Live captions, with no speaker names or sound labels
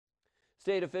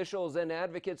State officials and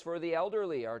advocates for the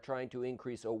elderly are trying to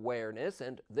increase awareness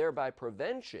and thereby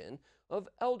prevention of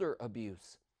elder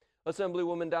abuse.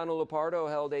 Assemblywoman Donna Lupardo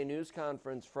held a news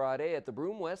conference Friday at the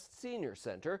Broome West Senior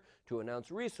Center to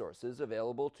announce resources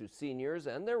available to seniors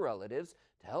and their relatives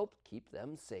to help keep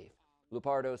them safe.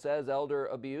 Lupardo says elder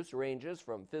abuse ranges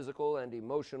from physical and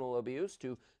emotional abuse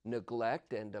to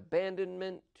neglect and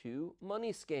abandonment to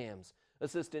money scams.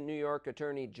 Assistant New York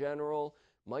Attorney General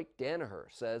Mike Danaher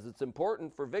says it's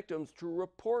important for victims to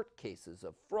report cases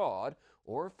of fraud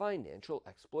or financial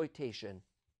exploitation.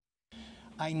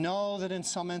 I know that in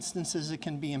some instances it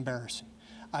can be embarrassing.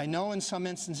 I know in some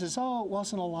instances, oh, it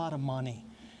wasn't a lot of money.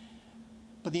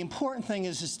 But the important thing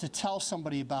is to tell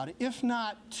somebody about it, if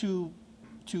not to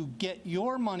get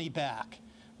your money back.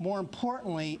 More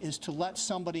importantly is to let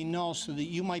somebody know so that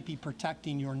you might be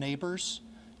protecting your neighbors,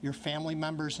 your family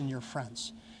members, and your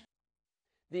friends.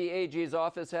 The AG's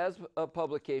office has a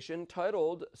publication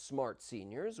titled Smart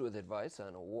Seniors with advice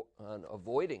on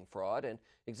avoiding fraud and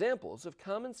examples of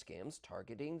common scams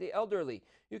targeting the elderly.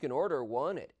 You can order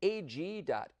one at ag.ny.us.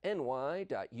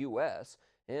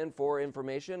 And for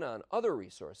information on other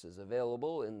resources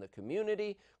available in the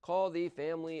community, call the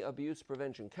Family Abuse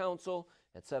Prevention Council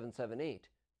at 778-2153.